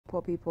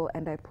poor people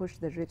and I push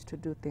the rich to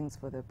do things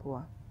for the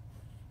poor.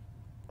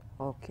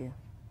 Okay.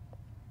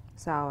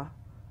 Sawa.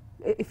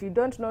 If you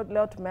don't know,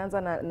 leo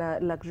tumeanza na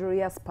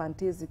luxurious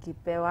panties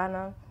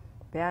peanwa.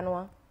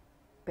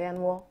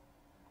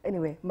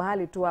 Anyway,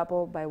 mahali tu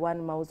hapo by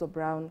one Mauzo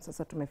Brown.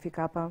 Sasa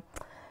tumefika hapa.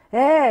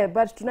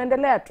 But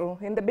tunaendelea tu.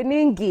 In the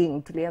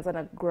beginning, tulianza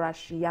na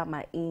crush ya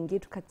maingi,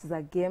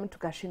 tukacheza game,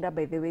 tukashinda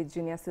by the way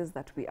geniuses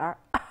that we are.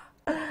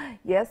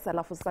 Yes,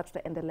 alafu sasa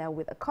tutaendelea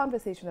with a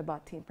conversation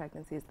about teen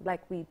pregnancies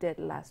like we did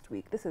last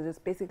week. This is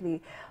just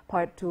basically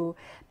part 2.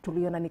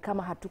 Tuliona ni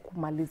kama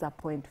hatukumaliza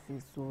point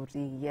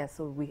vizuri. Yes,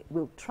 so we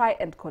will try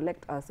and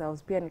collect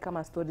ourselves. Pia ni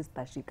kama stories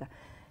tashika.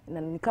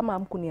 Na ni kama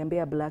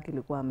hamkuniambia black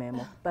ilikuwa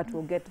memo. But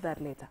we'll get to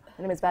that later.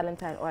 My name is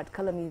Valentine, or at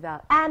Color Me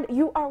Val. And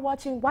you are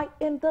watching White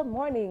in the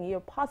Morning.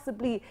 Your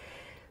possibly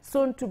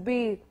soon to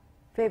be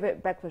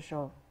favorite breakfast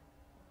show.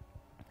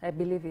 I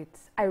believe it.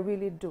 I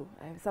really do.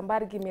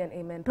 Somebody give me an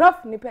amen.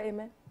 Prof, nipe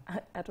amen.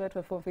 At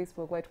Y254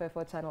 Facebook,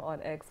 Y254 channel on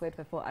X,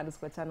 Y254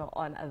 _ channel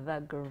on the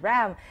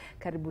gram.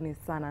 Karibuni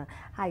sana.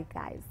 Hi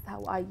guys,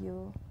 how are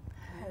you?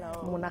 Hello.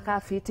 Munaka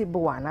fiti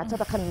bwana.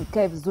 Tataka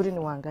nikae vizuri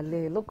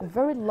niwaangalie. Look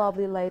very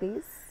lovely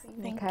ladies.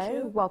 Thank okay,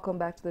 you. welcome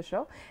back to the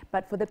show.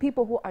 But for the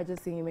people who are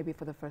just seeing you maybe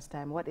for the first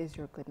time, what is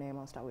your good name?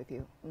 I'll start with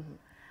you.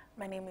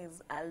 My name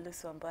is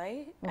Aldous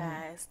Wambai,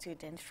 a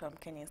student from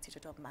Kenya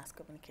Institute of Mass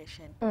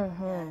Communication.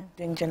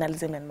 Doing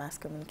journalism and mass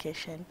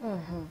communication.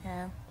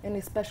 Yeah.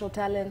 Any special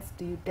talents?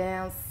 Do you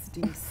dance?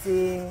 Do you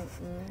sing?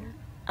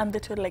 I'm the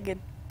two-legged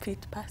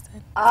feet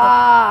person.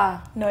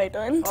 Ah! So, no, I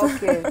don't.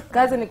 Okay.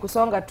 Kazi ni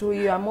kusonga tu.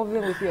 You are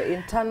moving with your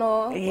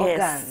internal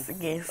organs.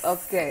 Yes.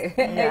 Okay.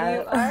 Yeah.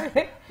 You are?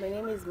 My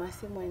name is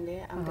Masi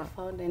Mwende. I'm the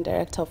founder and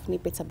director of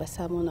Nipe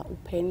Tabasamu na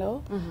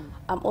Upendo.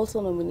 I'm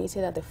also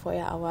nominated at the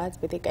Foya Awards,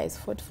 but you guys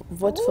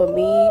vote for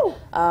me.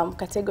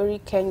 Category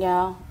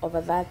Kenya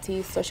over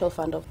 30 Social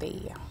Fund of the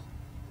Year.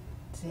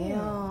 Damn.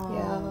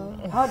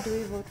 Yeah. How do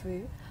we vote for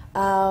you?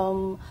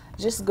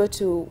 Just go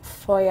to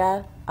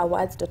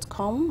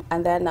foyaawards.com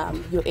and then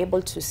you're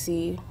able to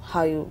see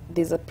how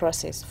there's a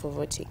process for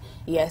voting.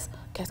 Yes,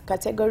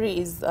 category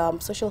is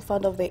Social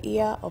Fund of the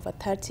Year over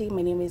 30.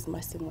 My name is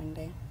Masi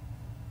Mwende.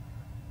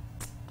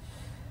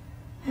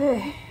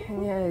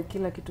 Yeah,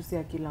 kila kitu si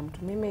ya kila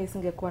mtu. Mimi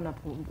isingekuwa na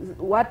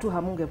watu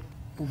hamunge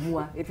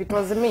pumua. If it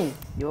was me,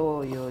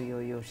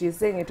 yo. She's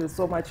saying it with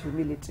so much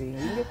humility.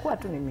 Ingekuwa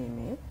tu ni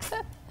mimi.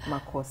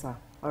 Makosa.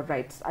 All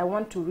right. I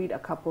want to read a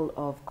couple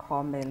of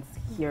comments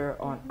here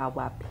on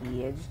our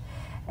page.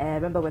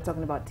 Remember, we're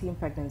talking about teen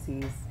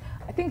pregnancies.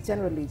 I think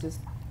generally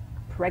just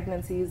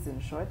pregnancies in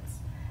short.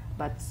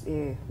 But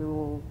we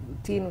will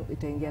teen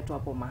itaingia tu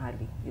hapo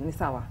mahali. Ni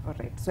sawa. All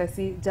right. So I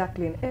see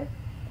Jacqueline.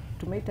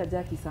 Tumeita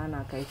Jackie sana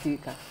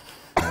akaitika.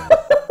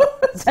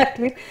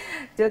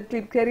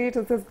 Jacqueline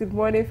Kerito says good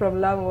morning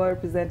from Lamu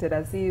represented.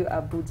 I see you.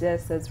 Abuja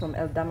says from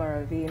Eldama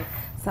Ravine.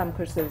 Sam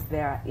Kurses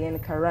there in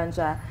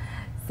Karanja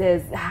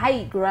says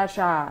hi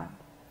Grasha.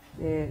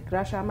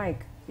 Grasha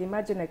Mike.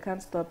 Imagine I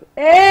can't stop.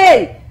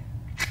 Hey!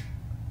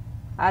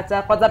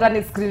 Acha kwanza hata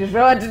ni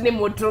screenshot ni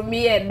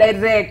mutumie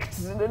direct.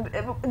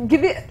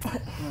 Give it.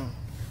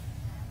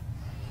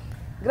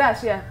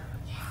 Grasha.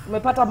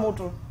 Umepata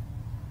mtu.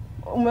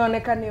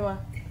 Umeonekaniwa.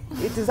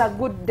 It is a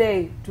good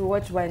day to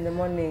watch Why in the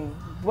Morning.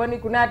 Boni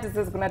Kunati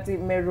says Kunati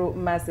Meru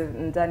Massive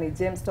Ndani.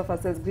 James Toffer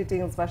says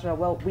greetings Vasha,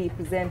 well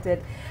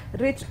represented.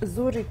 Rich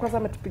Zuri kwanza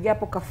ametupigia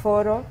hapo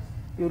kaforo.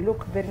 You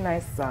look very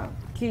nice sir.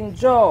 King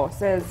Joe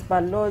says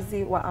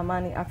balozi wa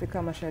amani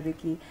Afrika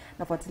Mashariki.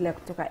 Nafuatilia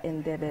kutoka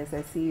Ndebes.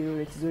 I see you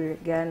Rich Zuri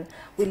again.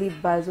 Willie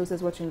Bazo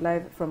says watching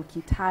live from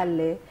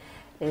Kitale.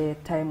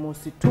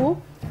 Taimusi too.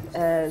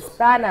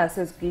 Spana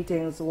says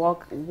greetings.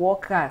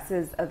 Walker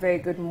says a very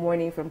good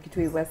morning from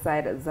Kitui West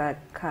Side, za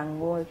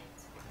Kangondi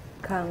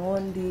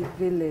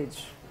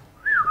Village.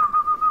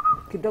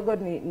 Kidogo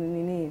ni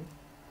nini?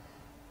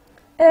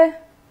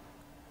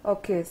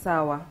 Okay,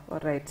 sawa. All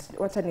right.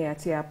 Wacha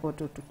niachie hapo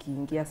tu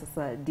tukiingia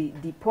sasa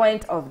the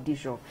point of the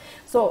show.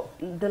 So,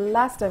 the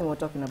last time we were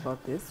talking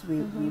about this,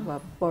 we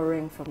were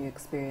borrowing from your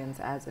experience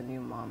as a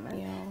new mom.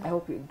 And I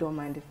hope you don't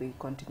mind if we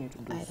continue to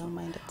do so. I don't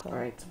mind at all. All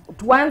right.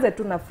 Tuanze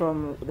tu na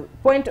from the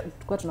point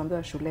tukua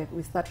tunaambiwa shule,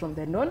 we start from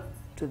the known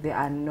to the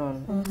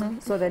unknown.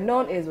 So the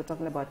known is we're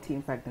talking about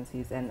teen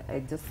pregnancies, and I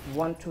just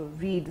want to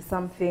read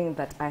something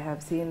that I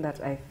have seen that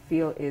I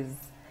feel is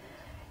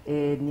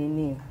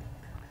nini.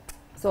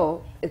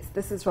 So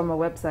this is from a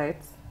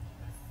website.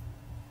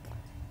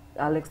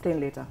 I'll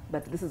explain later,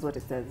 but this is what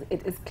it says.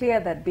 It is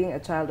clear that being a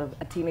child of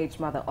a teenage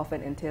mother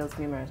often entails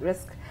numerous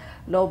risks: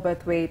 low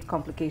birth weight,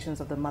 complications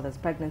of the mother's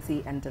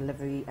pregnancy and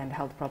delivery, and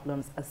health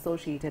problems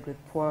associated with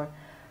poor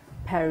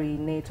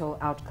perinatal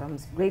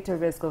outcomes, greater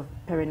risk of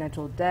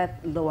perinatal death,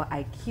 lower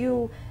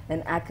IQ,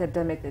 and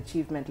academic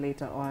achievement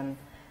later on,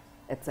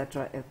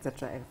 etc.,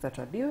 etc.,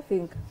 etc. Do you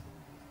think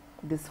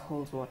this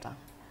holds water?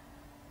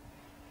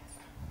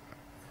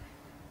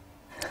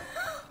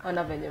 What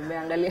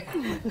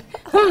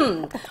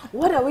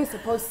are we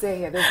supposed to say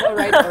here? There's no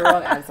right or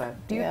wrong answer.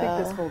 Do you think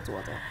this holds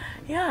water?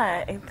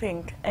 Yeah, I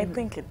think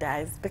it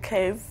does,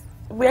 because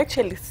we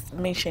actually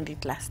mentioned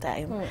it last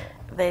time,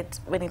 that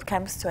when it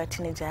comes to a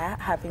teenager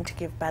having to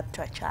give birth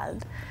to a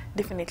child,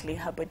 definitely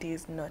her body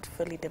is not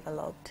fully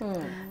developed.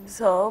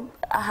 So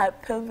her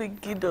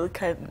pelvic girdle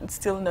can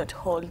still not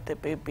hold the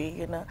baby,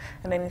 you know.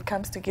 And when it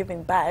comes to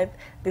giving birth,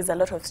 there's a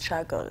lot of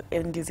struggle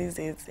and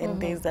diseases, and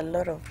there's a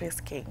lot of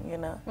risking, you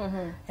know.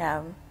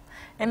 Yeah.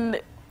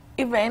 And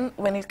even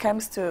when it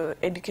comes to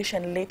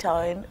education later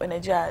on, when a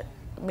child,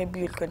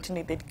 maybe you'll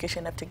continue the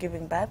education after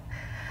giving birth,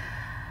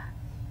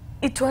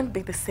 it won't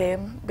be the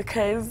same,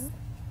 because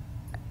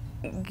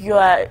you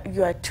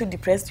are too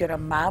depressed. You're a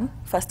mom,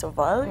 first of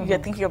all. You're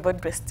thinking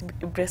about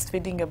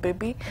breastfeeding your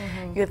baby.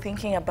 You're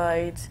thinking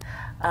about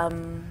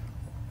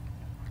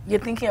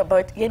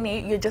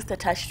Yenny, you're just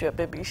attached to your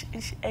baby.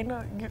 I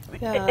know.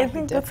 I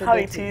think that's how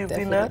it is,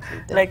 you know.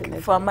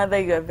 Like for a mother,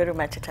 you are very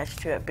much attached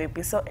to your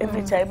baby. So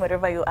every time,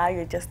 wherever you are,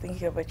 you're just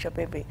thinking about your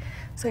baby.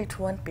 So it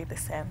won't be the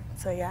same.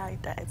 So yeah,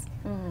 it does.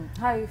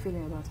 How are you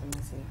feeling about it,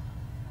 Missy?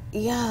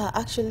 Yeah,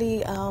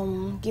 actually,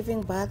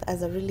 giving birth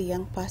as a really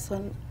young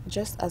person,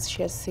 just as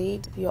she has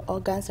said, your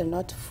organs are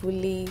not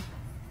fully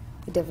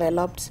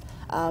developed,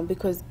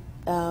 because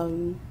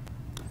when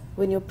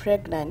you're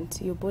pregnant,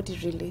 your body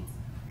really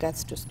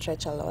gets to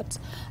stretch a lot.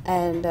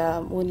 And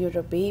when you're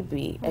a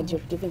baby and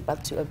you're giving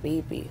birth to a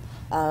baby,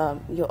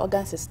 your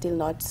organs are still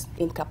not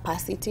in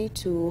capacity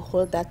to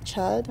hold that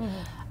child.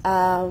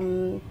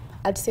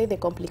 I'd say the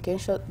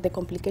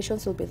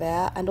complications will be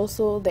there, and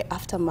also the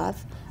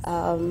aftermath.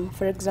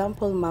 For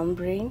example, mom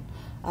brain.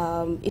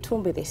 It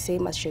won't be the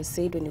same, as she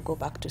said, when you go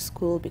back to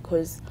school,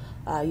 because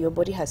your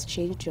body has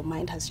changed, your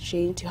mind has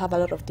changed. You have a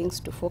lot of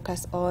things to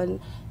focus on.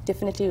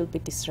 Definitely, you'll be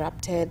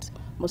disrupted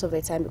most of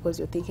the time because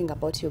you're thinking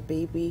about your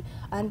baby.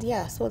 And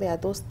yeah, so there are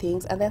those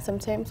things. And then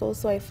sometimes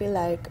also I feel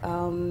like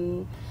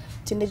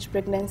teenage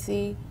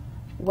pregnancy,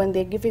 when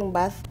they're giving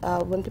birth,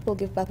 when people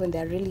give birth when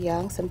they're really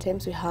young,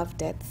 sometimes we have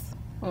deaths.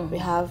 We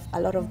have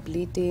a lot of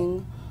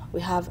bleeding.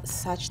 We have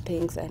such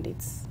things, and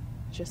it's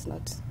just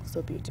not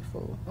so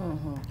beautiful.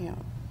 Yeah.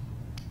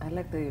 I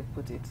like the way you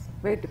put it.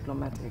 Very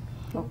diplomatic.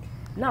 Okay.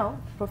 Now,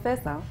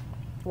 Professor,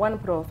 one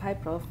prof, hi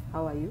prof,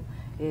 how are you?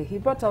 He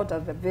brought out a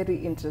very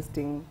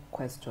interesting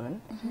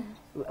question.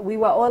 We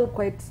were all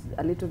quite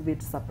a little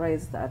bit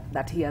surprised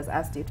that he has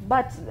asked it,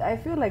 but I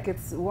feel like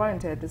it's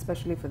warranted,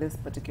 especially for this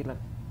particular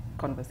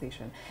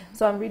conversation.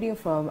 So I'm reading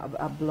from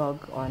a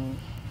blog on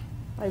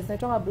a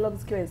blog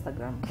zikiwa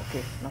Instagram.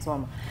 Okay,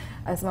 nasoma.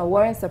 Asma,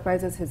 Warren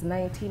surprises his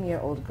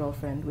 19-year-old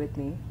girlfriend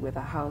Whitney with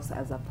a house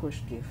as a push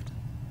gift.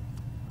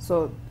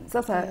 So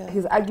sasa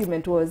his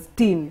argument was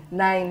teen. So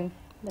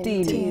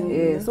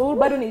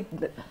bado ni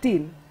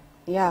teen.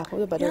 Yeah,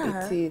 huyo bado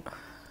ni teen.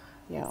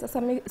 Yeah. Sasa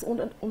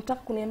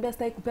unataka kuniambia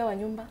sitaki kupewa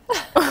nyumba?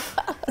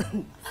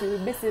 So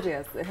be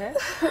serious.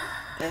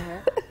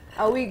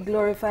 Are we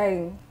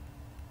glorifying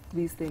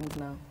these things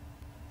now?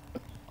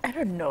 I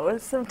don't know.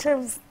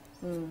 Sometimes,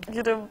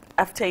 you know,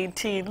 after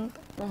 18,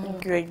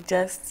 you're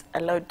just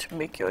allowed to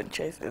make your own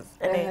choices.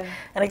 And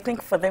I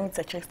think for them, it's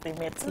a choice they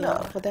made. So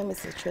Yeah, for them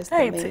it's a choice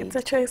they made. It's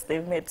a choice they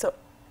made. So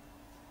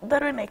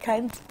that one I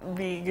can't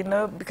be, you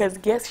know, because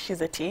yes,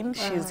 she's a teen,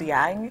 she's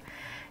young.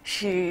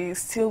 She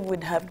still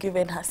would have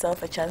given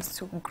herself a chance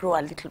to grow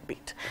a little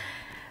bit.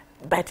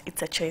 But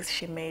it's a choice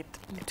she made.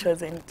 It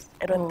wasn't,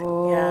 I don't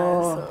think,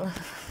 yeah,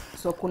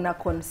 so kuna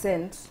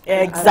consent.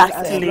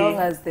 Exactly. As long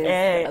as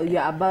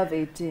you're above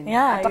 18.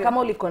 Yeah. Hata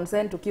kama uli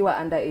consent ukiwa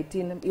under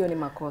 18, hiyo ni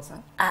makosa.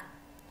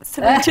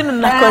 17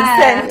 una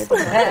consent.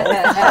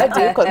 How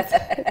do you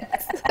consent?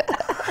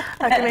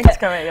 Next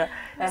camera.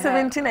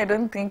 17, I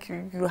don't think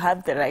you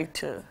have the right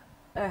to.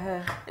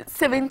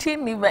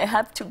 17, you might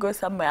have to go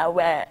somewhere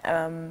where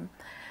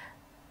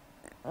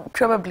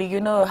probably,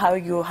 you know how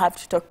you have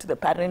to talk to the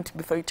parent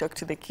before you talk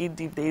to the kid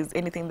if there is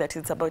anything that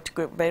is about to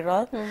go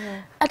viral.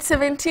 At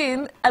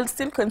 17, I'll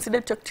still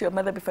consider talk to your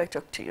mother before I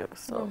talk to you.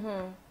 So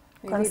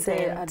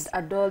consent.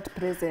 Adult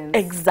presence.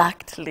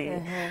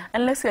 Exactly.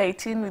 Unless you're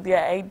 18 with your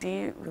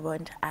ID, we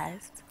won't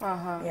ask.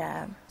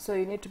 Yeah. So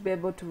you need to be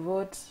able to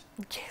vote.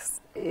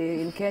 Yes.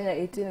 In Kenya,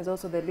 18 is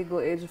also the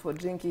legal age for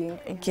drinking.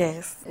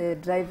 Yes.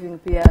 Driving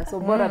pia. So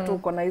bora tu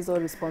kona hizo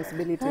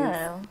responsibilities.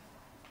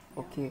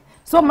 Okay.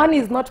 So money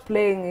is not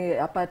playing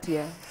a part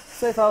here.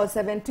 So if I was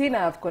 17, I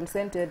have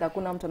consented.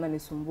 Hakuna mtu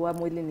ananisumbua,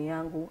 mwili ni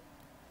yangu.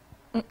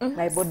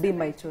 My body,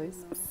 my choice.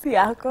 Si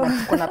yako.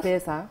 Kuna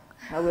pesa.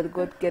 I will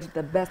go get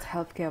the best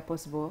healthcare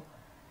possible.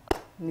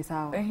 Ni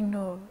sawa. I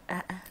know.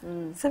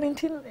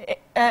 17,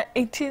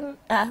 18,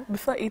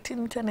 before 18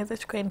 mtu anaweza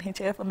chukua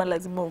NHIF ama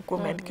lazima ukuwe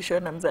umeandikishwa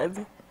na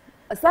mzazi.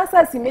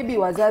 Sasa si maybe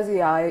wazazi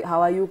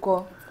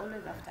hawayuko. It's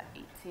always after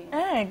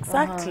 18.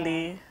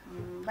 Exactly.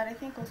 But I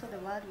think also the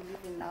world we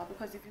live in now,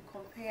 because if you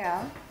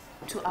compare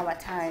to our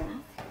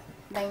time,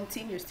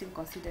 19 you're still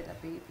considered a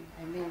baby.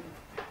 I mean,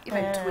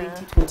 even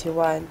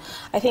 2021.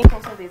 I think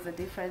also there's a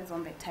difference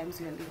on the times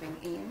you're living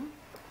in.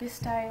 This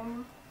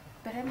time,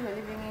 the time you're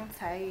living in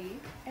Thai,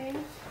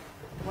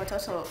 what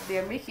also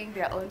they're making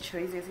their own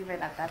choices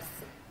even at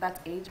that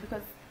age.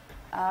 Because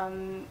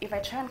if I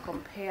try and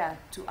compare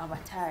to our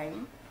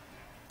time,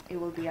 it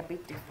will be a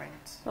bit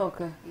different.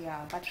 Okay.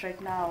 Yeah, but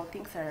right now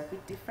things are a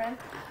bit different.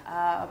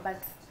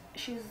 But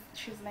she's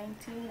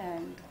 19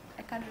 and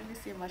I can't really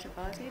say much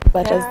about it.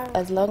 But Yeah.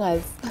 as long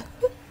as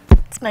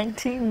It's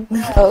 19.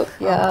 oh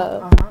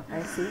yeah.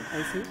 I see.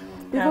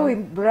 Before we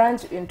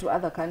branch into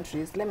other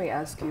countries, let me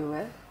ask you,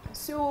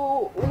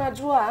 so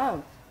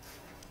unajua,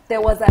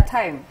 there was a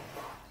time,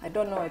 I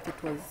don't know if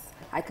it was,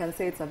 I can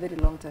say it's a very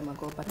long time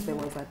ago, but there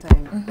was a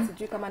time.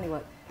 Sijui kama ni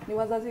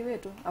wazazi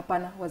wetu,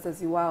 hapana,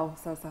 wazazi wao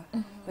sasa,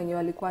 wenye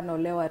walikuwa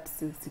naolewa at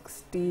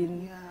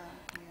 16.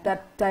 That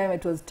time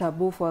it was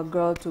taboo for a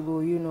girl to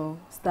go,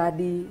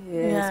 study.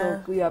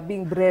 So we are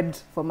being bred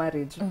for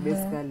marriage,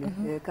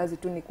 basically. Kazi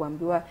tu ni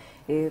kuambiwa,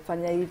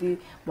 fanya hivi,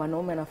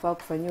 mwanaume anafaa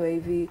kufanyiwa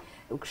hivi,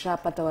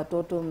 ukishapata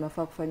watoto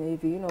mnafaa kufanya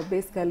hivi.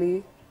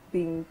 Basically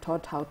being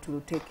taught how to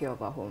take care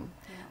of a home.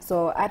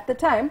 So at the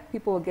time,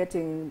 people were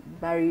getting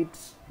married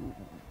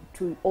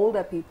to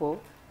older people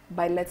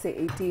by, let's say,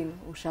 18,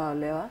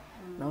 ushaolewa.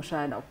 Na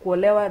ushaana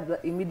kuolewa,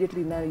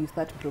 immediately now you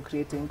start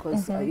procreating,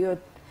 because your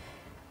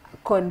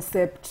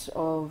concept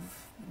of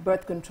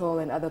birth control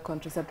and other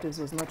contraceptives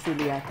was not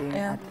really a thing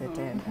at the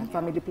time. And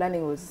family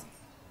planning was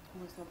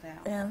not there.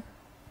 Yeah.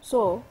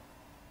 So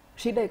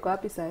shida iko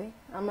wapi sahi?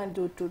 Ama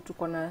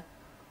tuko na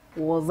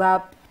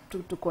WhatsApp,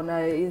 tuko na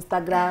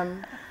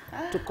Instagram,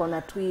 tuko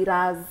na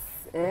Twitters.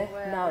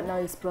 Now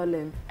it's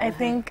problem. I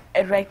think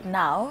right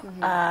now,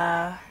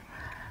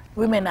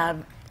 women are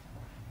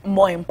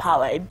more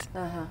empowered.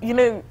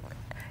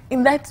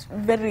 In that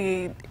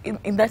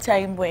in that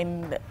time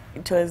when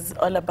it was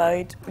all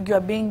about you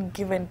are being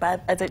given birth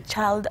as a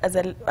child,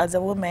 as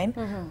a woman,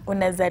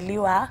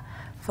 unazaliwa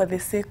for the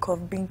sake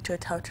of being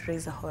taught how to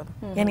raise a home.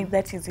 Yani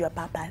that is your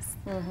purpose.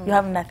 You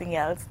have nothing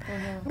else.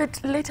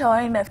 But later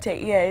on, after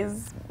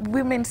years,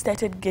 women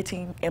started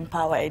getting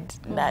empowered.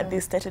 They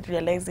started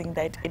realizing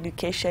that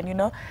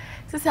education,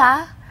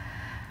 Sasa,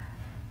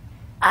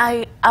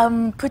 I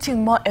am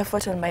putting more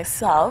effort on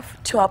myself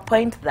to a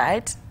point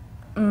that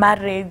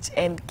marriage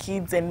and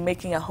kids and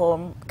making a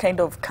home kind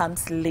of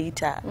comes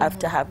later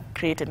after I have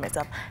created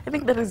myself. I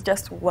think that is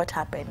just what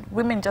happened.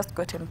 Women just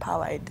got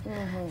empowered.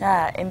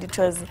 Yeah, and it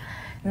was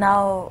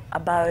now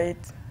about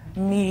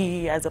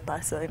me as a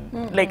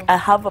person. Like I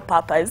have a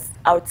purpose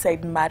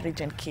outside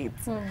marriage and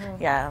kids.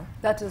 Yeah.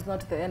 That is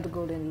not the end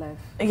goal in life.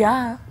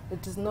 Yeah.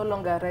 It is no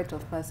longer a rite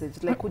of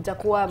passage. Like kuja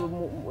kuwa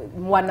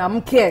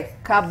mwanamke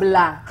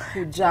kabla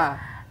kuja.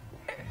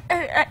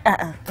 There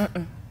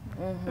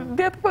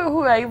are people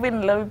who are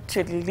even allowed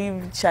to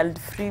live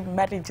child-free.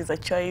 Marriage is a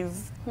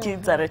choice.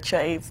 Kids are a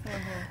choice.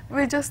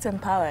 We're just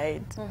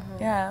empowered.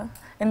 Yeah.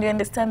 And we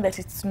understand that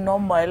it's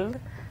normal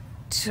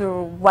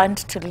to want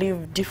to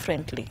live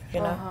differently,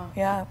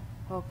 Yeah.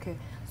 Okay.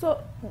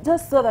 So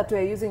just so that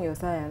we're using your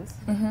science,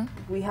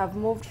 we have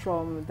moved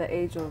from the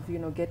age of,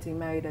 getting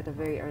married at a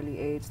very early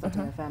age,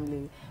 starting a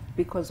family,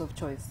 because of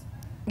choice.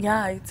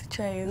 Yeah, it's a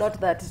choice.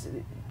 Not that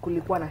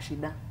kulikuwa na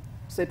shida.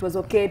 So it was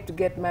okay to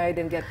get married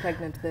and get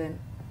pregnant then?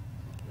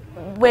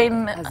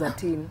 When as a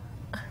teen.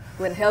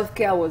 When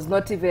healthcare was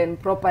not even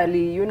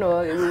properly, we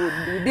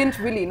didn't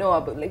really know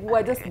about, like,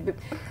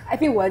 I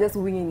think we were just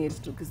winging it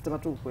to kusema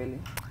tu ukweli.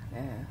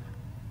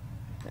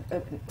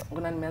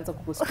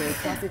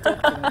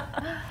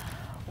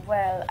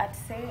 Well, I'd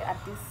say at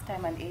this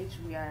time and age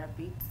we are a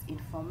bit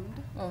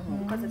informed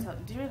because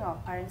during our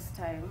parents'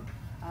 time,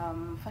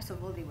 first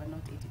of all, they were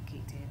not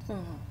educated.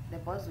 The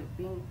boys were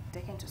being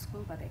taken to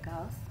school, but the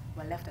girls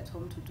were left at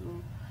home to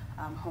do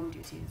home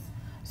duties.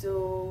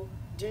 So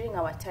during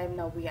our time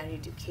now, we are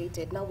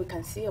educated. Now we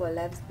can see our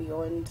lives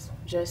beyond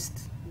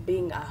just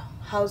being a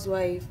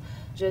housewife,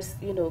 just,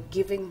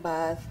 giving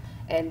birth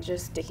and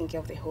just taking care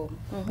of the home.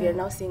 We are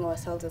now seeing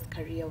ourselves as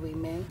career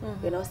women.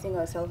 We are now seeing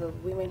ourselves as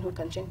women who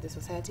can change the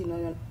society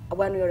in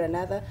one way or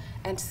another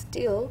and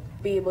still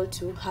be able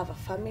to have a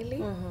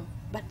family.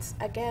 But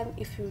again,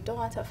 if you don't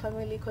want a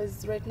family,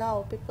 because right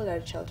now people are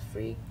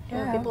child-free.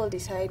 People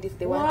decide if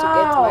they want to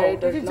get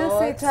married or not. Did you not. just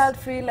say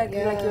child-free like you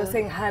were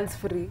saying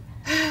hands-free?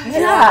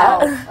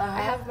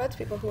 I have met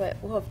people who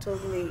have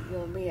told me,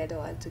 me, I don't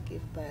want to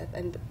give birth.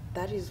 And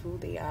that is who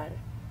they are.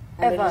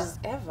 And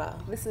ever.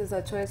 This is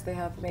a choice they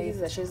have made. This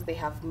is a choice they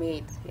have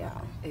made,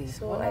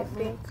 So I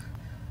think...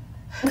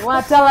 You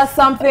want to tell us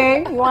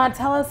something? You want to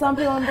tell us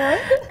something on board?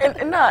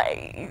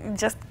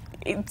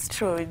 It's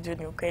true,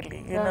 Junior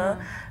Kelly,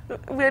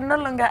 We're no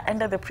longer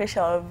under the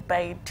pressure of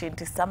by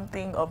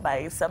 20-something or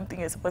by something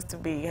you're supposed to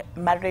be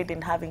married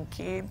and having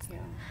kids.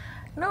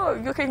 No,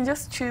 you can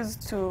just choose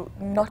to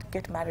not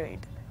get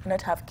married,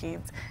 not have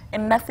kids,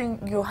 and nothing,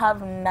 you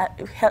have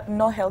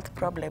no health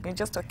problem. You're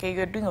just okay,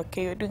 you're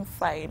doing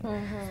fine,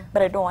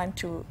 but I don't want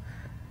to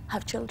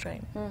have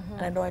children,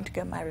 and I don't want to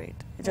get married.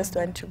 I just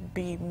want to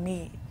be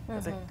me.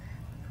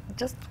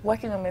 Just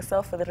working on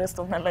myself for the rest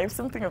of my life,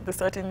 something of the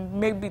sort, and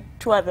maybe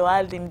tour the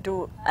world and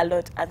do a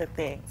lot other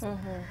things.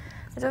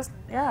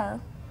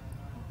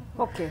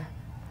 Okay.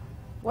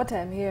 What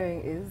I'm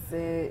hearing is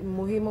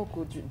muhimu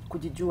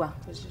kujijua,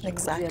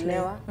 exactly,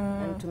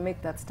 and to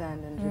make that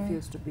stand and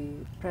refuse to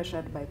be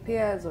pressured by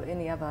peers or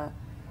any other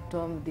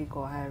Tom, Dick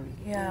or Harry.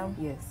 Yeah.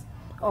 Yes.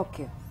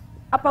 Okay.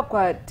 Hapa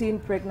kwa teen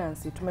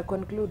pregnancy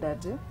conclude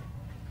that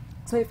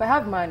so if I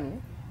have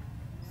money,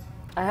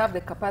 I have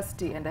the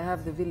capacity and I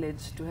have the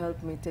village to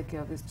help me take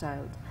care of this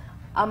child.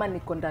 Ama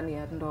niko ndani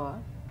ya ndoa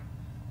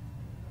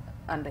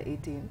under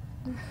 18.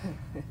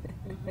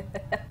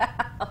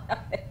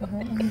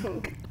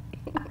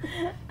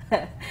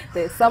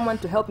 There's someone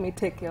to help me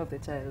take care of the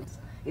child.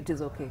 It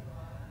is okay.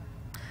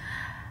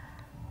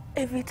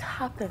 If it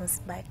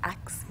happens by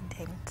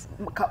accident,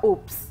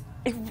 Oops.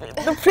 if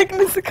the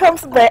pregnancy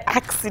comes by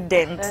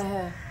accident,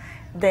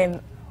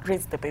 then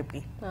raise the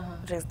baby.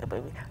 Raise the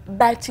baby.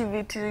 But if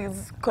it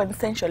is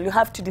consensual, you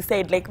have to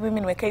decide. Like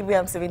women, when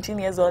I'm 17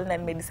 years old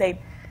and may decide,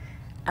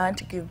 I want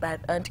to give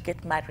birth, I want to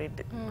get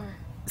married.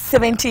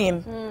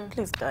 17.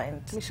 Please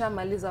don't.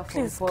 Nishamaliza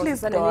Please, form 4. please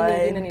Sasa nini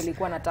ingine don't.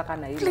 nilikuwa nataka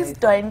na ile. Please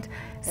don't.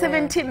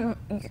 17,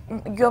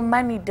 your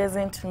money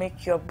doesn't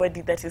make your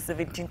body that is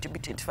 17 to be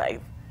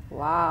 25.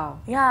 Wow.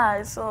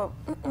 Yeah, so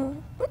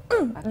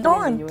Akili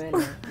don't.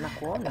 nywele.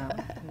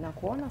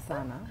 Nakuona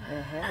sana.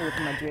 With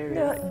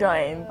material.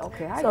 Don't.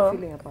 Okay, how So, are you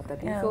feeling about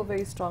that? You yeah. feel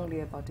very strongly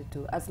about it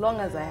too. As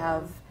long as I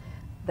have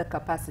the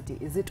capacity,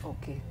 is it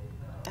okay?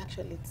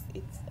 Actually,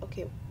 it's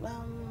okay.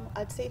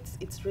 I'd say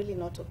it's really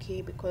not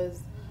okay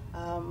because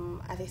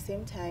at the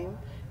same time,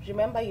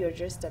 remember you're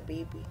just a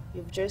baby.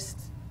 You've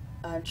just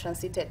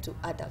transited to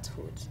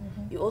adulthood.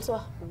 You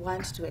also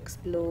want to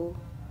explore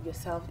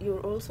yourself.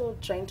 You're also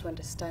trying to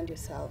understand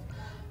yourself.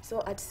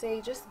 So I'd say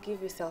just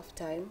give yourself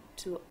time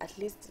to at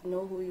least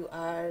know who you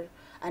are,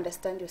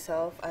 understand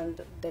yourself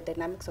and the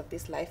dynamics of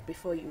this life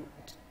before you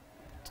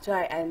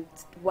try and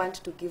want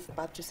to give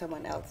birth to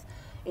someone else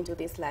into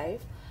this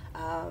life.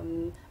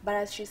 But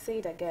as she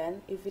said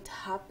again, if it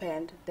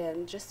happened,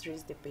 then just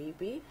raise the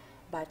baby.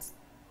 But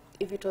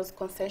if it was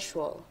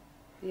consensual,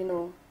 you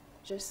know,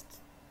 just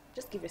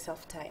give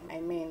yourself time. I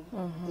mean,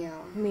 yeah.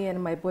 Me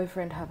and my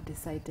boyfriend have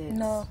decided.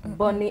 No.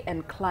 Bonnie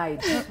and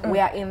Clyde, we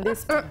are in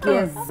this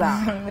together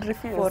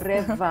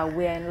forever.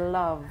 We are in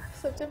love.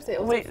 Sometimes I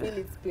also feel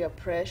it's peer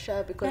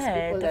pressure because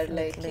people are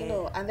like, you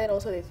know, and then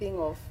also the thing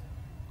of,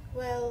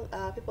 well,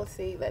 people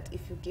say that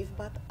if you give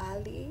birth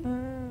early,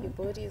 your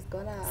body is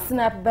gonna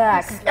Snap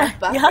back.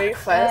 very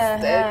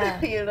fast.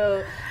 And, you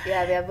know,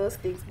 yeah, there are those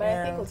things. But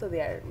I think also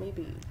there are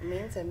maybe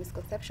myths and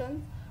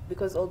misconceptions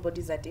because all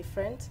bodies are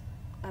different.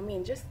 I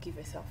mean, just give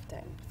yourself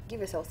time. Give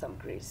yourself some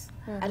grace.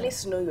 At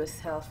least know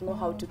yourself. Know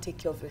how to take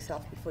care of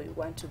yourself before you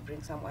want to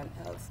bring someone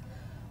else.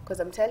 Because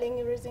I'm telling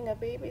you, raising a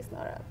baby is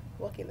not a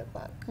walk in the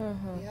park.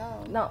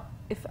 Yeah. Now,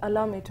 if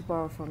allow me to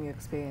borrow from your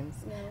experience,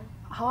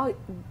 how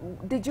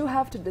did you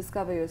have to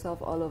discover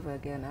yourself all over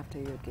again after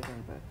you had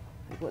given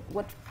birth?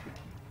 What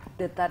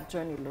did that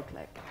journey look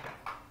like?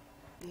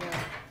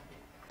 Yeah.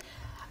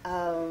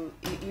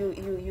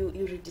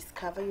 You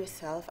rediscover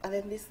yourself, and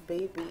then this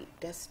baby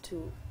gets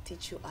to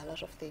teach you a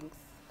lot of things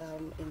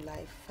in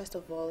life. First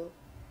of all,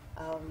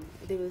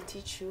 they will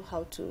teach you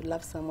how to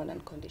love someone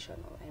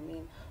unconditional. I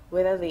mean,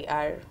 whether they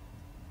are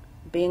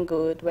being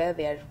good, whether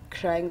they are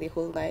crying the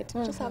whole night,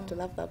 you just have to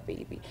love that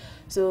baby.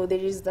 So there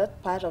is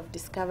that part of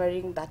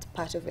discovering that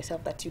part of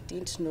yourself that you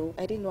didn't know.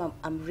 I didn't know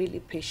I'm really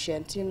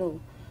patient, you know,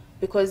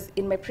 because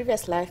in my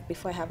previous life,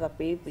 before I have a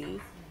baby,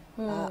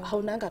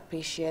 haunanga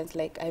patience,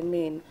 like, I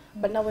mean,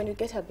 but now when you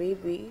get a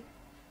baby,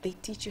 they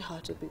teach you how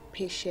to be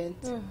patient,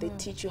 they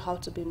teach you how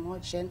to be more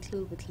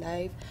gentle with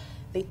life,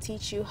 they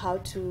teach you how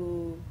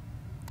to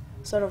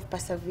sort of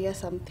persevere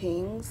some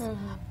things,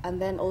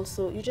 and then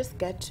also you just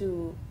get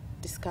to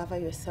discover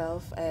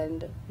yourself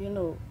and, you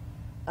know,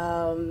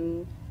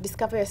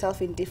 discover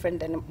yourself in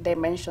different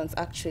dimensions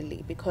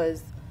actually,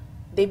 because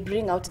they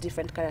bring out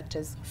different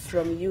characters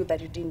from you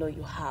that you didn't know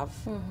you have.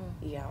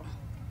 Yeah.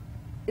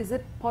 Is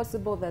it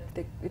possible that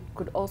it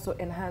could also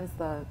enhance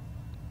the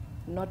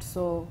not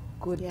so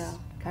good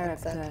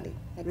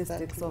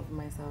characteristics of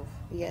myself?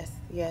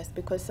 Yes,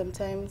 because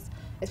sometimes,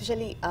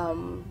 especially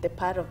the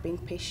part of being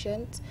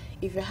patient,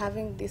 if you're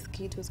having this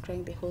kid who's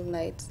crying the whole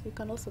night, you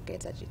can also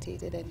get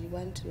agitated and you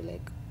want to,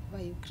 like,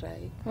 why you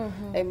cry?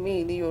 I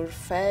mean, you're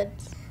fed,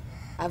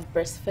 I've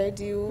breastfed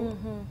you,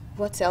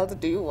 what else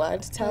do you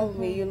want? Tell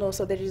me, you know.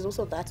 So there is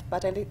also that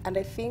part, and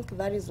I think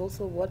that is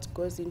also what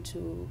goes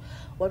into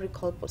what we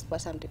call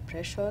postpartum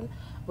depression,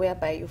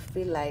 whereby you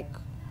feel like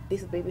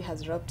this baby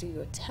has robbed you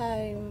your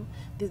time,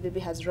 this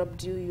baby has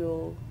robbed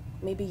you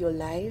maybe your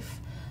life,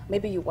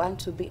 maybe you want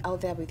to be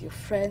out there with your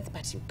friends,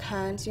 but you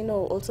can't, you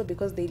know, also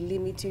because they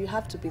limit you. You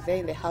have to be there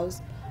in the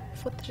house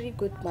for 3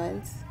 good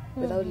months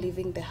without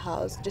leaving the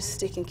house, just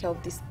taking care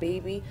of this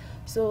baby.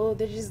 So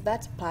there is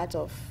that part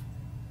of,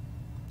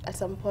 at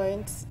some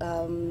point,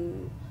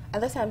 and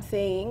that's what I'm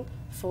saying,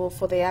 for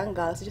the young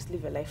girls, just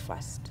live your life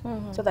first,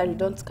 so that you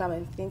don't come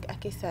and think,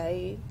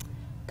 akisai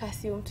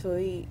kasium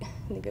toi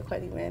ningekuwa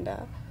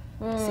nimeenda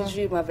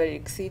sijui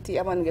Maverick City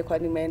ama ningekuwa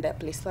nimeenda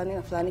place fulani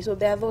na fulani. So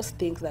there are those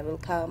things that will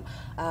come.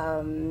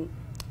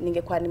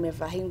 Ningekuwa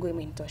nimevaa hii nguo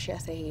imenitoshea,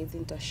 sahizi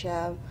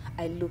nitoshea,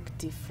 I look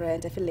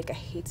different, I feel like I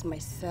hate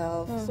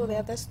myself. So there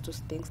are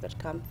those things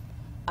that come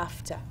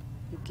after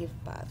you give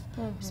birth.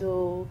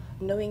 So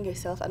knowing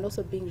yourself and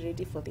also being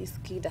ready for this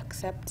kid,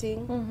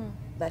 accepting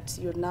that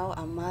you're now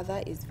a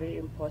mother is very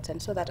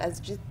important, so that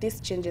as these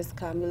changes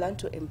come, you learn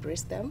to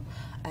embrace them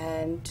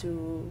and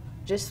to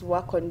just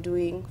work on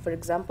doing, for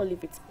example,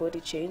 if it's body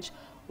change,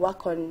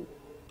 work on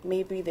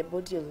maybe the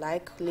body you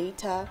like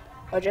later,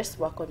 or just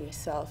work on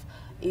yourself.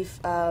 If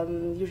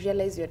you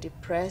realize you're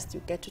depressed,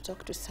 you get to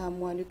talk to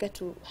someone, you get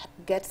to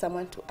get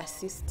someone to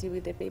assist you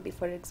with the baby,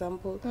 for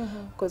example,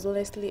 because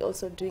honestly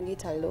also doing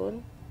it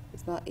alone,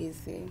 it's not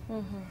easy.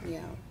 Yeah.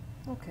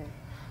 Okay.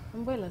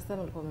 Well, last time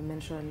you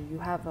mentioned you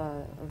have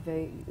a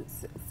very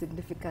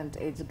significant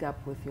age gap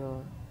with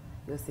your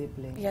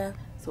sibling. Yeah.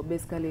 So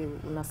basically,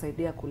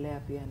 unasaidia kulea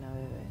pia na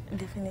wewe.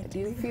 Definitely. Do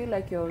you feel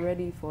like you're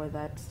ready for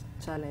that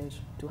challenge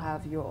to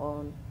have your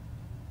own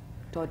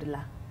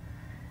toddler?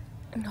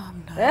 No,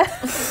 I'm not.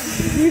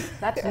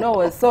 That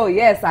no. So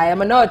yes, I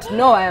am not.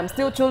 No, I am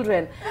still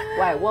children.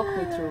 Why? Walk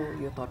me through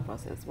your thought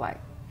process. Why?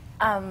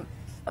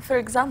 For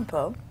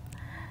example,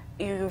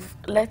 if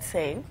let's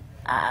say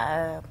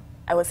I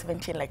was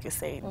 17, like you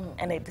said,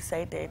 and I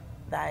decided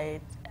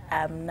that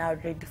I'm now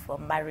ready for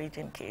marriage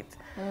and kids.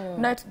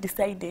 Not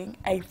deciding,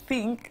 I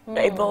think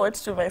I thought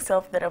to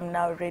myself that I'm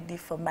now ready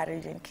for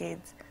marriage and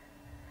kids.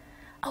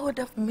 I would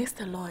have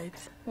missed a lot.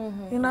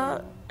 You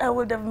know, I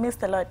would have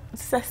missed a lot.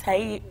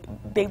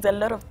 There's a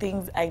lot of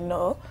things I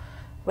know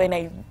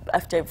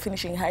after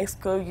finishing high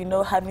school, you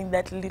know, having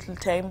that little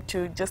time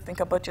to just think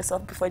about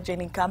yourself before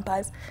joining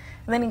campus,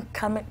 and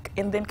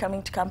then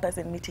coming to campus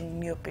and meeting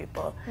new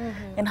people,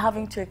 and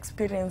having to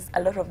experience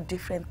a lot of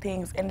different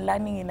things and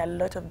learning in a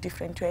lot of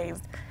different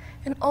ways,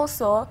 and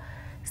also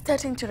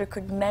starting to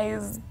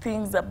recognize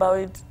things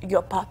about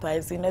your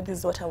purpose. You know, this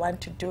is what I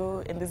want to do,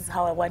 and this is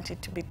how I want it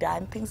to be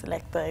done, things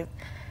like that.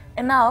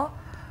 And now,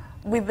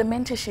 with the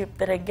mentorship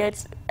that I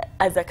get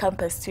as a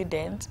campus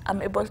student,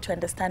 I'm able to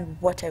understand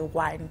what I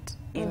want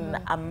in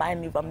a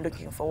man if I'm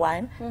looking for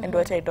one, and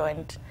what I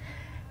don't.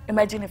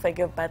 Imagine if I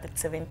gave birth at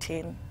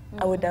 17,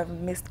 I would have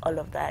missed all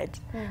of that.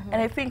 And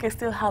I think I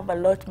still have a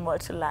lot more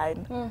to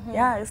learn.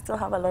 Yeah, I still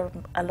have a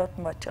lot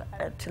more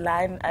to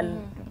learn,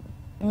 and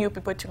new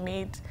people to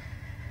meet,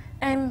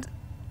 and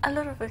a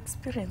lot of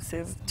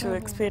experiences to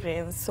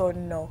experience. So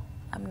no,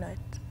 I'm not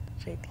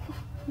ready.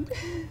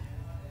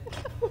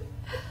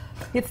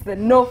 It's the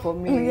no for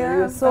me. Yeah,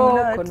 You're so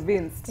I'm not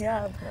convinced.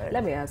 Yeah,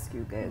 Let me ask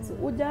you guys.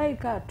 Ujai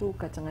kaa tu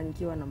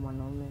ukachanganyikiwa na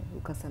mwanaume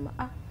ukasema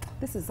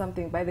this is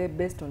something by the way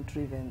based on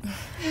Trivens.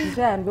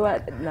 Nishaambiwa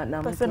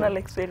na personal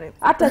experience.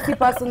 Hata si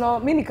personal,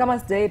 mimi ni kama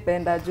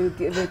sijaipenda juu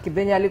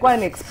kivenye alikuwa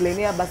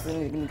aniexplainia basi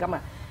ni kama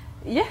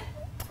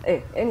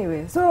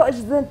anyway. So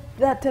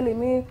they're telling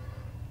me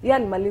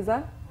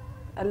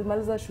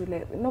alimaliza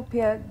shule. You know,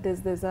 pia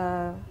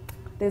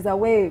there's a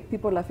way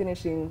people are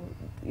finishing,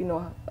 you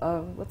know,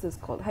 what's this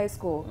called, high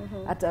school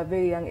at a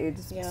very young age.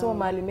 So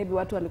mali maybe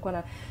watu walikuwa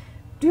na,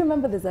 do you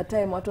remember there's a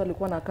time watu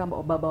walikuwa na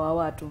kamba baba wa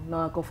watu na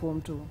wako form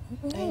 2?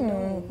 I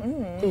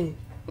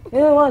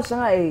know.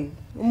 Washanga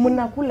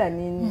mnakula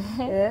nini?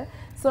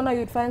 So now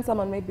you'd find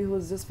someone maybe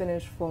who's just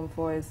finished form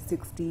 4 is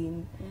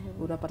 16,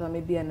 unapata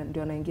maybe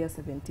ndio anaingia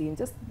 17,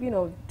 just, you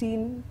know,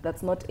 teen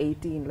that's not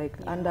 18, like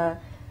under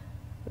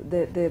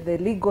the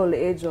legal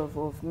age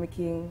of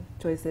making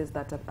choices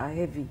that are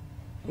heavy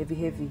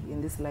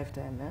in this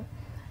lifetime.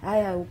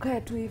 Haya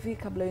ukae tu hivi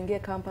kabla uingie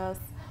campus,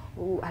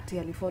 ati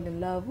alifall in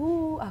love,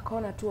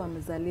 akaona tu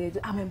amezalie,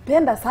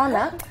 amempenda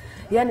sana,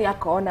 yani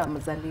akaona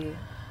amezalie.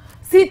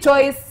 Si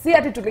choice, si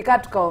ati tulikaa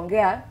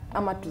tukaongea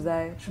ama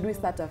tuzae. Should we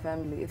start a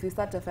family? If we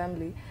start a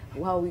family,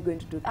 how are we going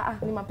to do?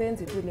 Ni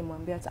mapenzi tu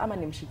nilimwambia ama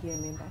nimshikie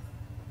mimba.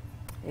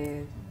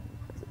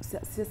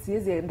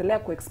 Siwezi endelea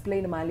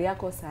kuexplain mahali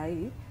yako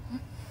sahi.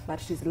 But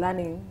she's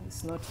learning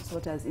it's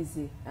not as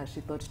easy as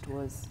she thought it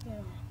was.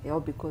 Yeah, all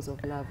because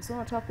of love. So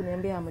nataka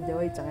kuniambia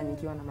hamjawahi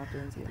changanyikiwa na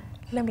mapenzi.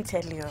 Let me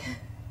tell you.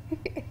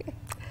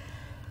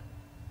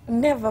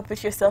 Never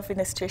put yourself in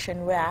a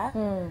situation where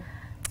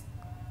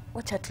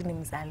wacha tu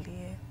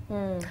nimzalie.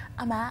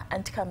 Ama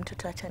antika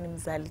mtoto acha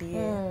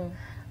nimzalie.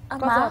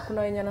 Ama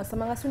kuna wenye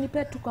anasema ngasi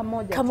unipe tu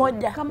kamoja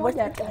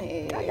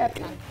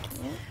tu.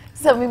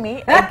 So Mimi,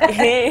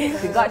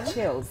 you got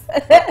chills.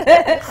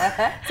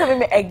 So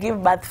Mimi, I give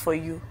birth for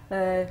you.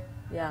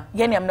 Yeah.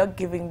 Yani, I'm not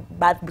giving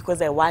birth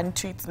because I want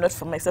to. It's not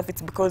for myself.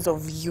 It's because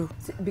of you.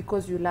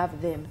 Because you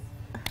love them.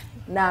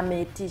 Na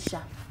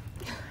ametisha.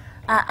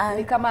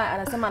 Ni kama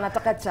anasema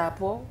anataka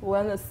chapo.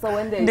 So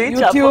when the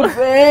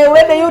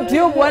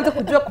YouTube wants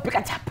kujua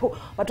kupika chapo.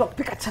 Watu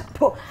kupika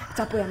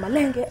chapo ya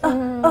malenge.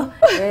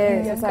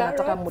 Sasa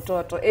anataka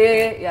mtoto.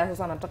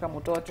 Sasa anataka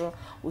mtoto.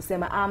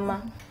 Usema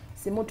ama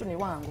si mtu ni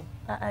wangu.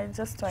 I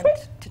just want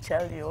to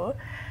tell you,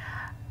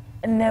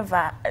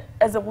 never,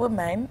 as a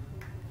woman,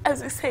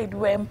 as we said,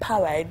 we're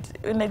empowered.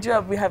 In a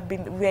job,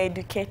 we're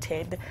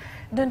educated.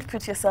 Don't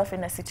put yourself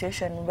in a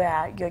situation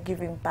where you're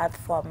giving birth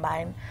for a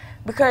man,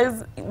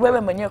 because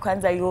wewe mwenyewe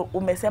kwanza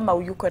umesema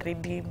uyuko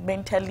ready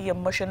mentally,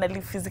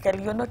 emotionally,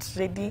 physically, you're not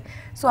ready.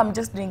 So I'm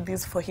just doing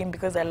this for him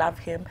because I love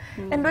him.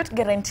 And what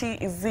guarantee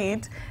is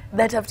it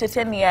that after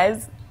 10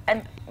 years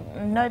and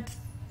not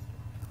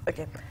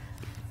okay,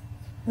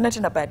 not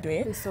in a bad way,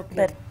 It's okay.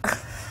 but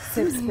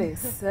Safe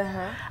space.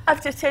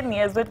 after 10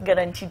 years, what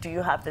guarantee do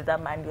you have that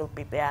that man will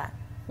be there?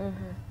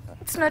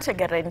 It's not a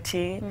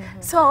guarantee.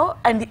 So,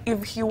 and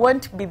if he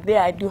won't be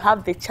there and you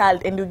have the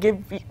child and you give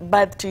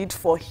birth to it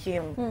for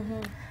him,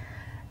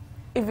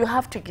 if you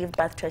have to give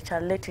birth to a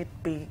child, let it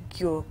be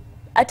you.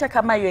 Ata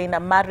kama you're in a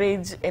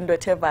marriage and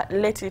whatever,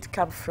 let it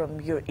come from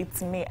you.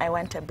 It's me, I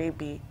want a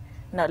baby.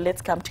 Now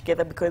let's come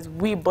together because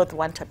we both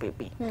want a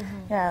baby.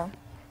 Yeah.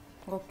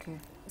 Okay.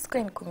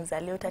 Sikuwa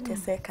nikumzalia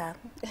utateseka.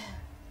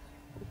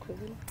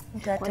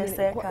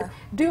 Utateseka.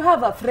 Do you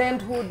have a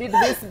friend who did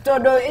this?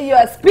 Todo, you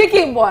are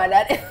speaking one.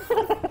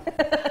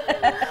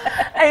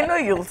 I know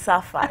you'll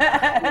suffer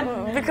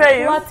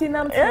because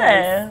Platinum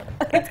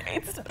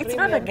it's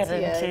not a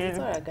guarantee. It's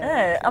not a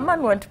guarantee. A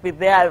man won't be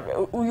there.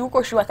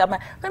 Yuko sure kama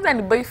kwanza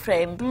ni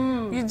boyfriend.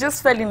 You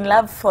just fell in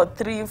love for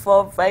 3,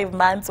 4, 5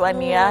 months,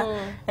 1 year,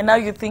 and now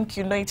you think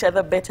you know each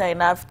other better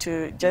enough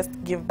to just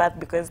give birth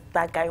because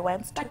that guy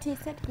wants to. But he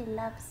said he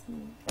loves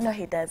me. No,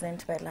 he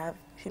doesn't, my love.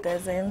 He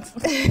doesn't.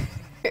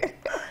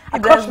 A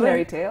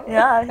cautionary tale.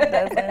 Yeah, he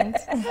doesn't.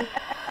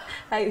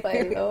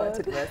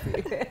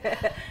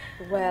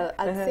 Well,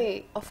 I'll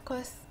say, of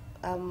course,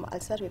 I'll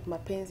start with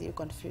mapenzi. You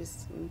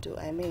confused too.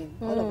 I mean,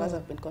 all of us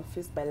have been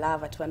confused by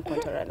love at one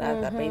point or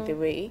another, by the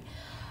way.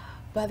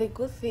 But the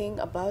good thing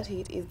about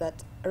it is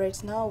that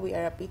right now we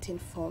are a bit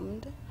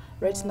informed.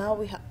 Right now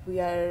we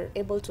are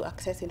able to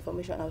access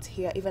information out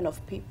here, even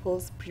of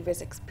people's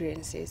previous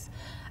experiences.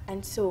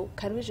 And so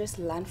can we just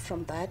learn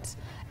from that?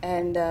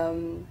 And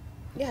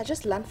yeah,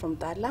 just learn from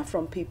that. Learn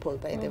from people,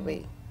 by the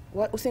way.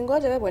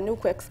 Usingoje when you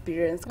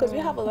experience, because we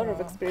have a lot of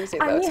experiences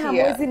out here.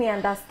 Hamwezi ni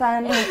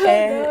understand.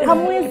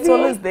 It's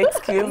always the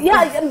excuse.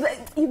 Yeah,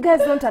 you guys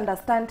don't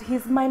understand.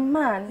 He's my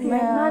man.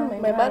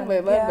 My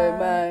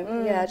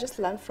man. Yeah, just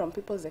learn from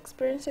people's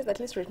experiences. At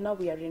least right now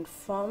we are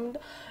informed.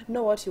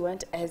 Know what you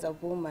want as a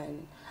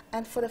woman.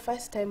 And for the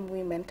first time,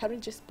 women, can we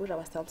just put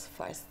ourselves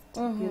first?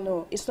 You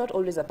know, it's not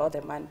always about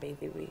the man, by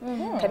the way.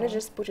 Can you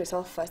just put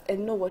yourself first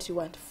and know what you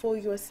want for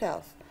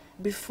yourself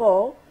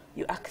before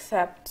you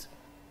accept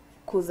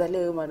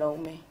kuzalewa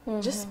mwanaume?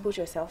 Just put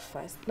yourself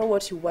first. Know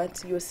what you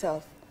want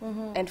yourself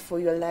and for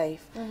your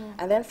life.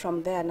 And then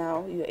from there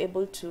now, you're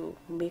able to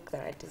make the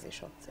right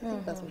decisions. I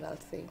think that's what I'll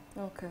say.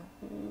 Okay.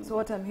 So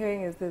what I'm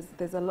hearing is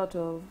there's a lot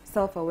of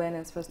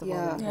self-awareness, first of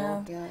all.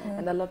 Yeah.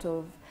 And a lot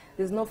of,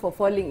 there's no for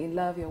falling in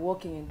love, you're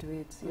walking into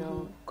it.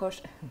 You're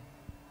cautious.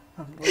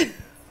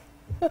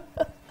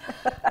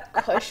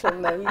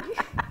 Cautionary.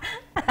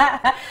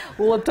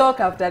 We'll talk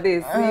after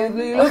this.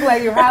 You look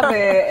like you have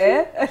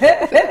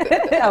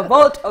a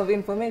vault of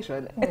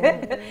information.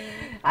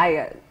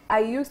 I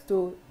used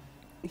to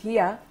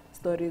hear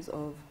stories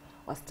of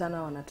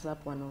wasichana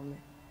wanatrap wanaume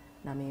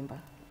na mimba.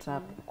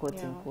 Trap,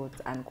 quotes in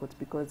quotes, unquote,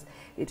 because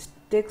it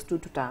takes 2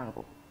 to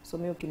tango. So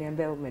me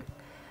ukiniambia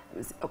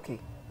okay,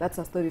 that's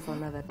a story for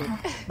another day.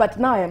 But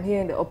now I am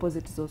hearing the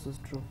opposite is also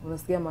true.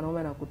 Unasikia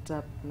mwanaume na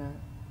kutrap na.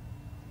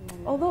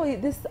 Although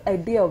this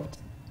idea of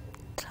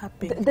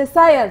Trapping. the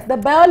science, the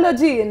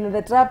biology in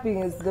the trapping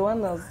is the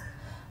one that's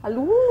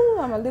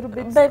I'm a little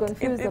bit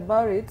confused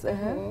about it.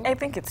 I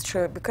think it's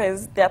true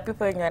because there are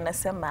people wenye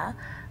wanasema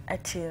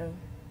ati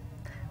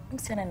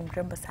msichana ni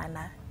mrembo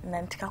sana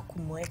na nataka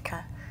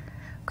kumweka.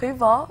 Kwa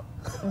hivyo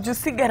juu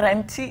si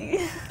guarantee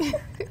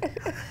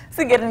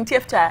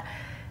after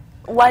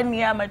 1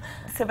 year or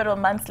several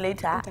months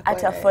later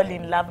ata fall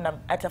in love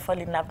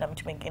na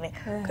mtu mwingine.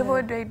 Kwa hivyo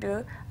what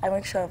do? I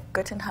make sure I've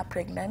gotten her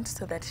pregnant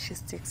so that she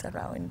sticks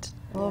around.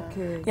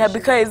 Okay. Yeah,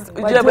 because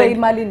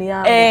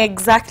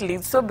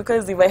exactly. So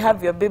because if I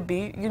have your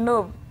baby, you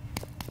know,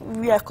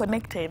 we are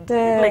connected.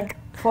 Like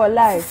for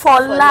life. For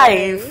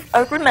life.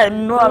 For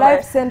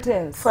life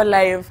sentence. For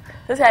life.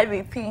 That's how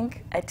we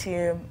think.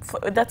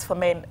 That's for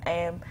men.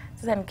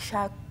 Sasa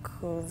nikisha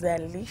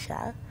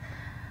kuzalisha,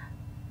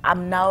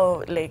 I'm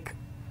now like,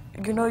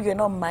 you know, you're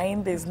not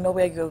mine. There's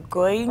nowhere you're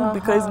going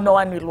because no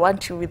one will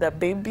want you with a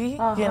baby,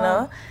 you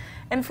know.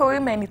 And for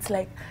women, it's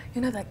like,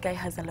 you know, that guy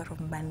has a lot of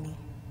money.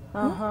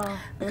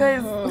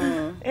 Because,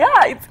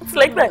 yeah, it's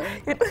like that.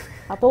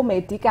 Apo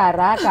umeitika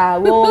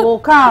haraka, will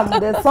come.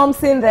 There's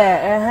something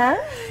there.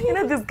 You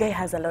know, this guy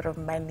has a lot of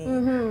money,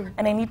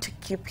 and I need to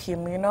keep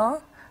him, you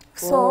know.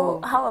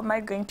 So how am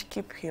I going to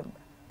keep him?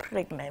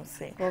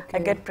 Pregnancy. I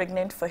get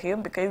pregnant for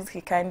him because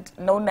he can't.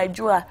 No,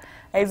 najua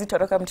haizi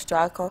toroka mtoto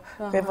wako.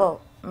 Kwa hivyo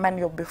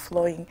money will be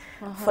flowing.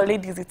 For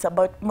ladies,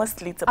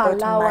 mostly it's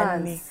about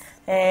money.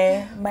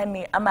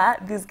 Money. Ama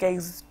this guy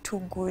is too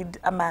good.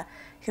 Ama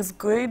he's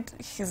good.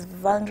 He's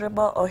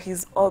vulnerable, or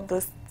he's all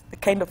those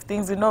kind of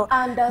things. You know,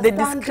 the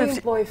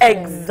description. Boyfriend.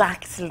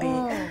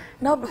 Exactly.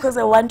 Now, because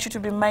I want you to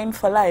be mine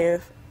for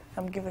life,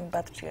 I'm giving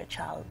birth to your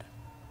child.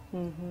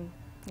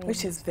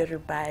 Which is very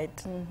bad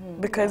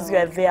because you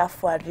are there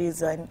for a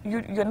reason.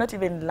 You're not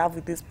even in love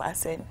with this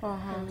person.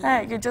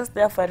 You're just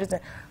there for a reason.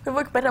 Kwa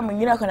hivyo ukipata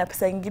mwingine akona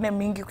pesa ingine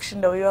mingi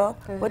kushinda huyo,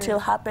 what will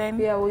happen?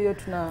 Pia huyo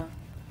tuna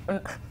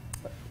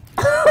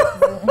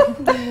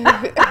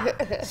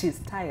She's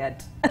tired.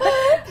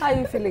 How are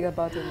you feeling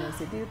about it,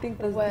 Mercy? Do you think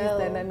these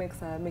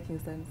dynamics are making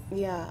sense?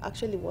 Yeah,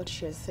 actually what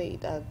she has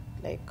said,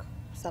 like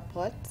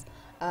support.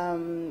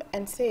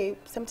 And say,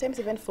 sometimes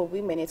even for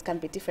women, it can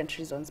be different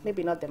reasons.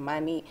 Maybe not the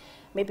money.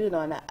 Maybe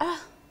unaona,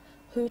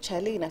 huyu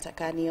chali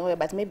nataka nioe,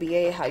 but maybe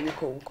yeye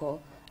hayuko uko.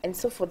 And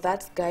so for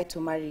that guy to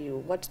marry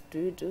you, what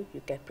do?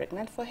 You get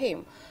pregnant for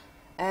him.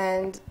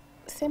 And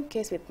same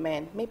case with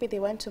men. Maybe they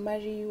want to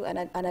marry you, and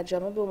anajua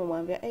maybe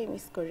umemwambia, hey,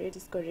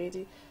 siko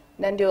ready.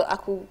 Na ndio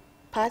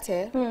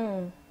akupate,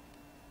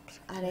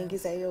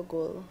 anaingiza hiyo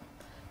goal.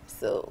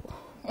 So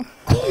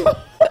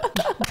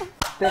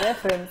the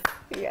reference.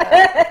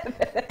 Yeah.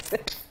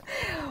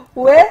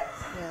 Where?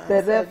 Yeah,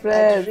 the so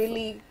reference. I'd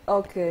really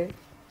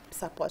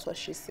support what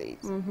she says.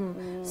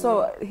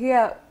 So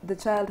here the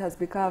child has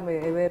become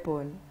a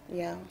weapon.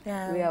 Yeah.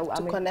 Yeah.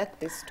 Connect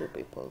these two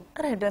people.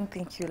 And I don't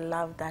think you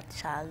love that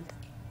child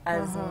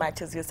as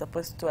much as you're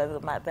supposed to as a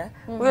mother.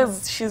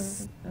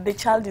 Because the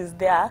child is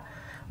there.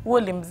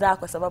 Ulimzaa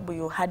kwa sababu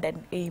you had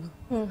an aim.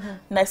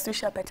 Na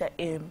ushapata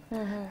aim.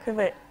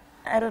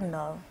 I don't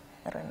know.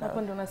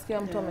 Hapo ndo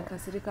nasikia mtu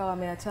amekasirika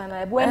wameachana.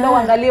 Hebu enda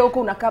uangalie huko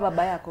unakaa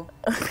baba yako.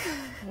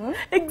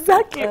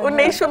 Exactly.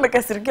 Unaishi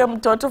umekasirikia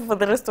mtoto for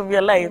the rest of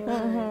your life.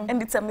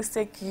 And it's a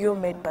mistake you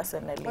made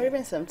personally. Or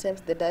even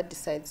sometimes the dad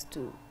decides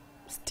to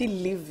still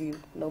leave you.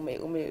 No,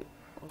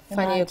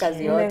 fanya hiyo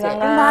kazi yote.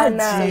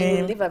 So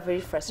you live a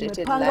very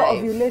frustrated life.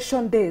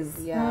 Ovulation days.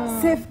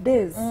 Yeah. Safe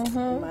days.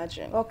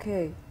 Imagine.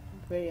 Okay.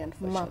 Very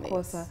unfortunate.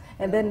 Makosa.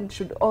 And then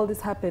should all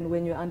this happen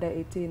when you're under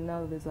 18?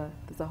 Now there's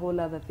a whole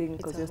other thing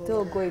because you're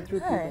still going through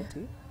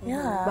puberty.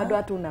 Yeah. Bado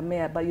hatu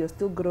unamea, but you're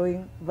still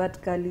growing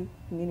vertically.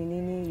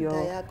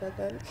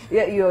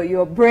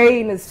 Your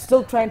brain is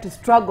still trying to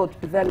struggle to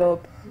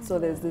develop. So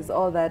there's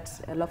all that.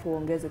 Alafu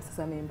uongeze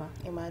sasa mimba.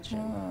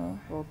 Imagine.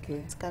 Okay.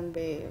 It can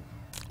be.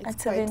 At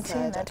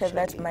 17, after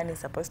that man is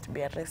supposed to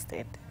be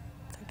arrested.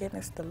 It's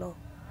against the law.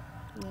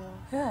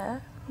 Yeah.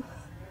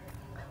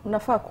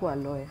 Unafaa kuwa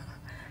lawyer.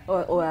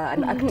 Or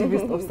an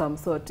activist of some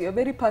sort. You're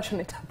very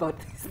passionate about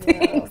these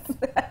things.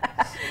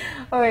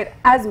 All right,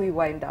 as we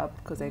wind up,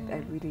 because I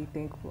really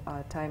think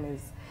our time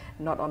is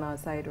not on our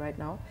side right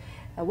now,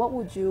 what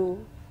would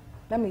you,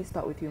 let me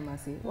start with you,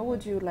 Mercy. What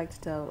would you like to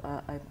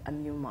tell a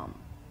new mom?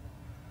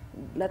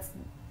 Let's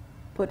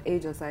put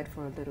age aside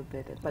for a little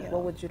bit, but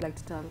what would you like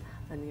to tell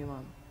a new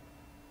mom?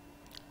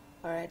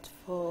 All right,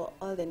 for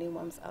all the new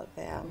moms out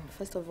there,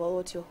 first of all,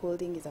 what you're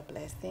holding is a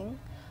blessing.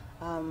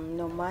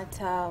 No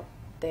matter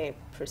the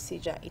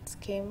procedure it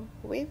came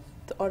with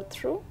or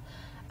through,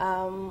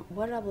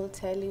 what I will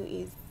tell you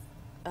is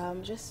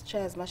just try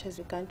as much as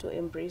you can to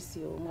embrace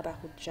your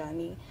motherhood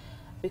journey,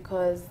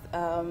 because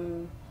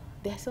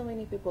there are so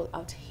many people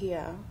out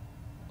here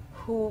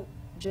who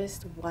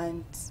just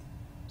want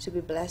to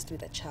be blessed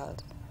with a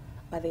child,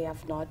 but they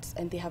have not,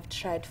 and they have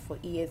tried for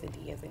years and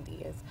years and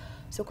years.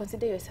 So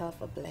consider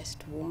yourself a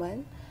blessed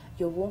woman.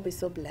 You won't be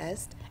so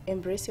blessed.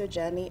 Embrace your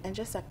journey and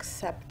just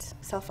accept,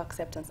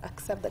 self-acceptance.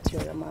 Accept that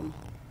you're a mom.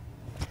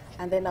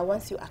 And then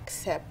once you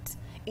accept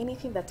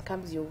anything that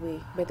comes your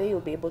way, but then you'll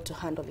be able to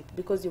handle it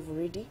because you've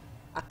already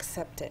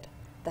accepted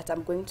that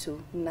I'm going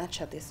to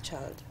nurture this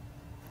child.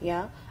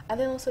 Yeah? And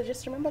then also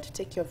just remember to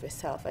take care of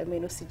yourself. I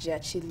mean,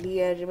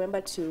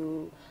 remember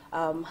to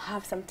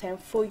have some time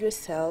for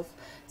yourself.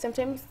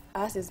 Sometimes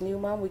us as new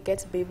mom, we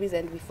get babies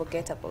and we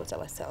forget about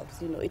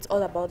ourselves. You know, it's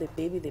all about the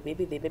baby,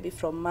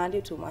 from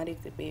Monday to Monday,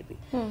 the baby.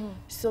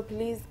 So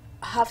please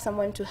have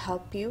someone to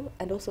help you,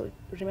 and also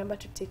remember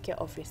to take care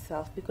of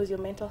yourself, because your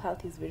mental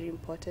health is very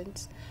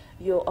important.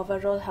 Your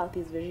overall health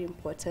is very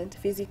important.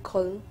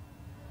 Physical,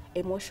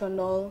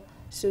 emotional.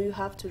 So you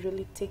have to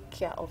really take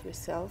care of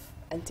yourself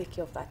and take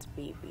care of that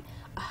baby.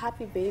 A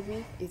happy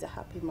baby is a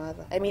happy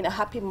mother. I mean, a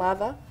happy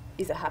mother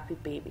is a happy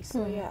baby.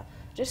 So yeah,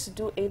 just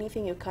do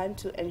anything you can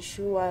to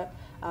ensure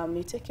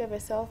you take care of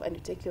yourself and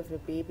you take care of your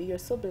baby. You're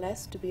so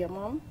blessed to be a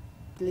mom.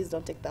 Please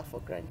don't take that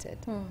for granted.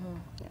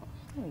 Yeah.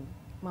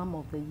 Mom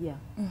of the year.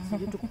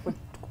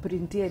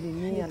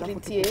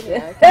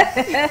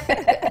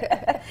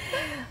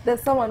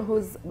 There's someone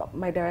who's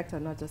my director,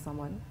 not just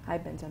someone. Hi,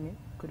 Benjamin.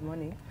 Good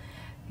morning.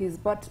 He's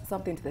brought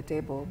something to the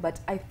table, but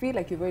I feel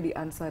like you've already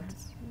answered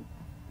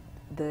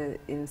the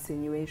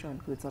insinuation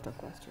with sort of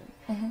question.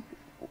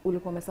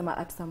 Ulikuwa umesema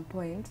at some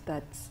point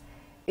that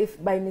if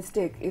by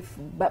mistake, if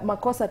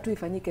makosa tu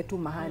ifanyike tu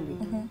mahali,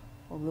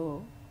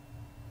 although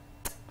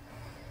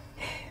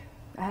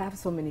I have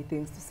so many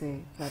things to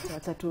say, but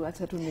acha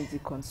tu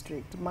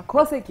nijiconstrict.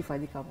 Makosa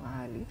ikifanyika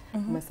mahali,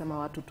 umesema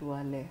watu tu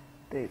wale.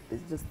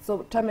 Just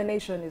so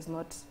termination is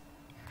not.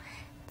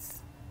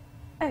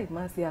 Hey,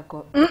 Mercy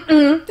yako.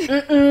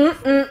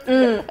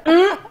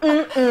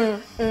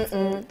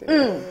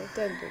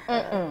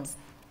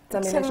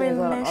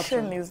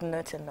 Termination is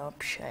not an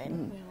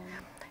option.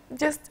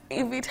 Just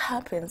if it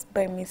happens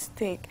by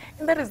mistake.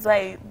 And that is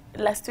why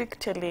last week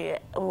actually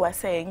we were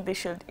saying they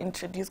should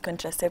introduce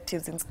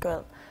contraceptives in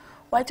school.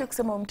 wacha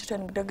kusema mtoto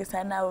ni mdogo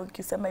sana au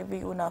ukisema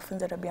hivi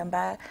unawafunza tabia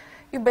mbaya.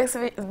 You by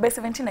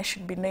 17 I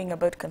should be knowing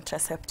about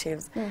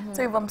contraceptives.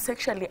 So if I'm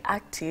sexually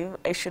active,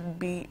 I should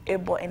be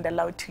able and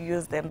allowed to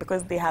use them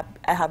because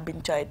I have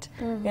been taught,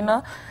 you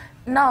know.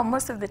 Now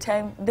most of the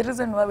time, the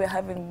reason why we're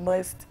having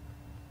most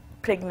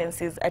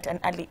pregnancies at an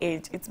early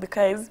age, it's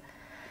because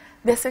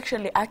they're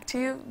sexually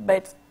active,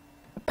 but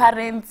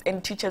parents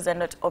and teachers are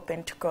not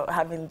open to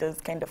having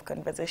those kind of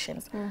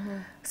conversations.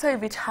 So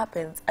if it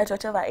happens at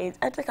whatever age,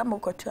 at like I'm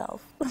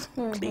 12,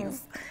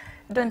 please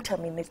don't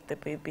terminate the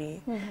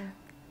baby.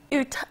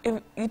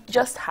 It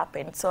just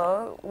happened.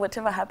 So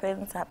whatever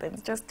happens,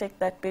 happens. Just take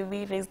that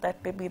baby, raise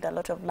that baby with a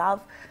lot of love.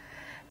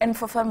 And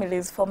for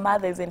families, for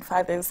mothers and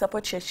fathers,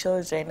 support your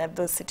children at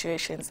those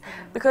situations.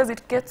 Because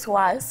it gets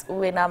worse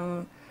when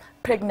I'm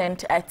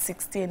pregnant at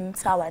 16,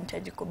 sawa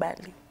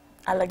nitajikubali.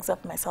 I'll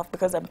accept myself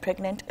because I'm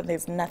pregnant and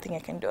there's nothing I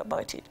can do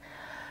about it.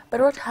 But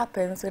what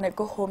happens when I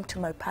go home to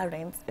my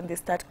parents and they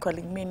start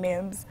calling me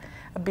names,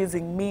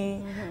 abusing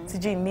me,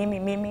 sijui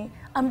nini,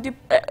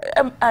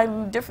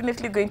 I'm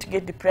definitely going to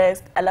get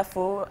depressed.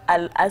 Alafu,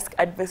 I'll ask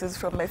advices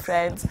from my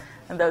friends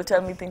and they'll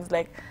tell me things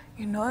like,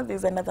 you know,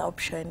 there's another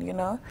option, you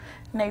know.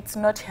 No, it's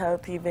not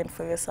healthy even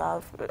for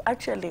yourself.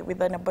 Actually,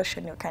 with an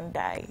abortion, you can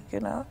die, you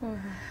know.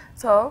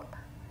 So,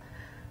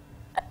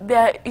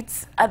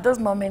 it's at those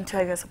moments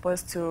where you're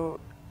supposed to,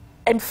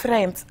 and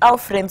friends, our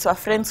friends or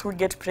friends who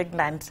get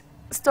pregnant,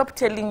 stop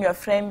telling your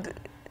friend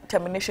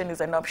termination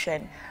is an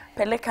option.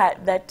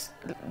 Peleka that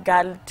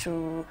girl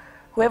to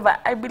whoever.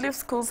 I believe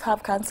schools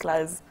have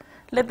counselors.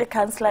 Let the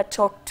counselor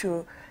talk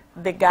to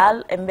the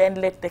girl and then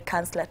let the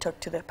counselor talk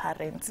to the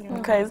parents.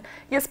 Because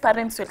yes,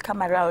 parents will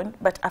come around,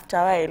 but after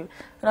a while, you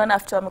know,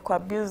 after you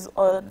abuse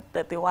all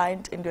that they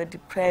want and you're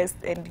depressed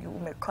and you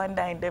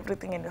mekonda and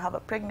everything and you have a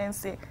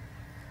pregnancy.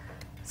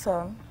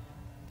 So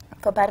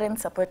for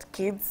parents, support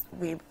kids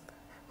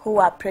who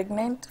are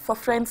pregnant. For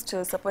friends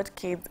to support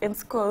kids. In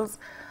schools,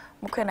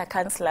 mukwe na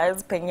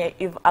counselors penye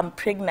if I'm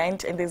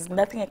pregnant and there's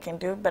nothing I can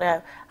do, but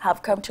I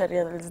have come to a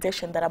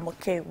realization that I'm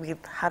okay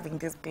with having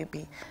this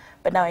baby.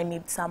 But now I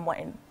need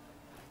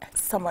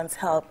someone's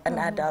help, an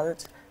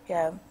adult.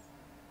 Yeah.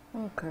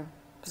 Okay.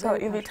 So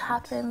Very if it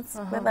passionate.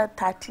 happens, whether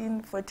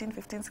 13, 14,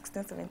 15,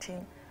 16,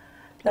 17,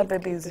 that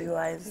baby is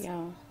yours.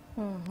 Yeah,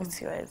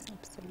 It's yours.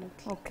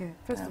 absolutely. Okay.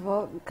 First of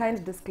all,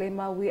 kind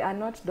disclaimer, we are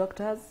not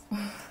doctors.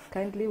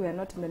 Kindly, we are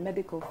not in the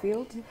medical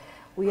field.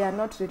 We are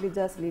not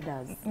religious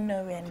leaders.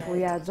 No, we're not.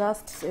 We are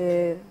just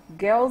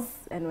girls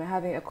and we're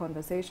having a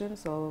conversation.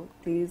 So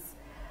please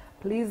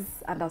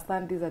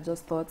understand these are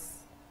just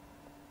thoughts.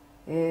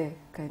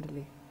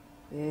 Kindly.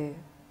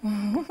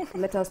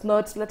 Let us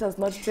not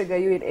trigger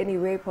you in any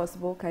way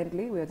possible.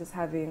 Kindly, we are just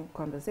having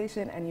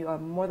conversation, and you are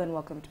more than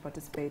welcome to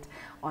participate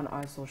on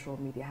our social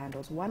media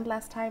handles. One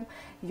last time,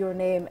 your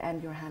name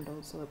and your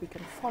handle so that we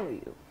can follow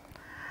you.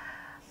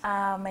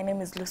 My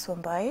name is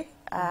Luswambai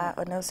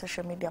on all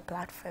social media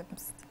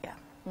platforms. Yeah.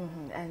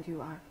 And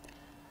you are?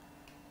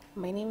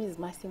 My name is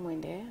Masi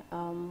Mwende.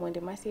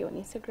 Mwende Masi on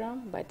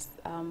Instagram, but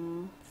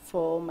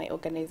for my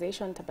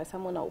organization,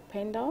 Tabasamu na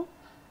Upendo.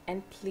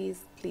 And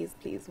please, please,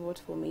 please vote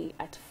for me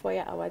at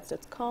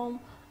foyerawards.com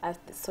as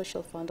the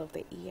social fund of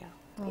the year.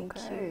 Thank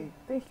you.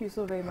 Thank you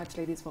so very much,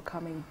 ladies, for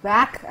coming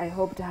back. I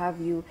hope to have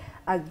you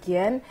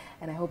again,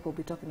 and I hope we'll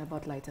be talking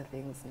about lighter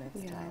things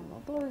next time.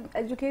 Although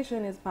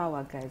education is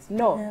power, guys.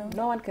 No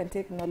one can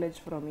take knowledge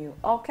from you.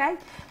 Okay?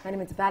 My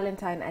name is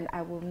Valentine, and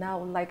I will now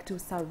like to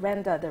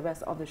surrender the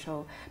rest of the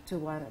show to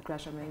one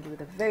Grasha Mengi with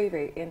a very,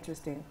 very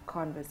interesting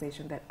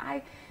conversation that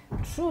I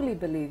truly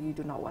believe you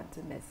do not want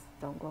to miss.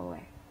 Don't go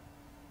away.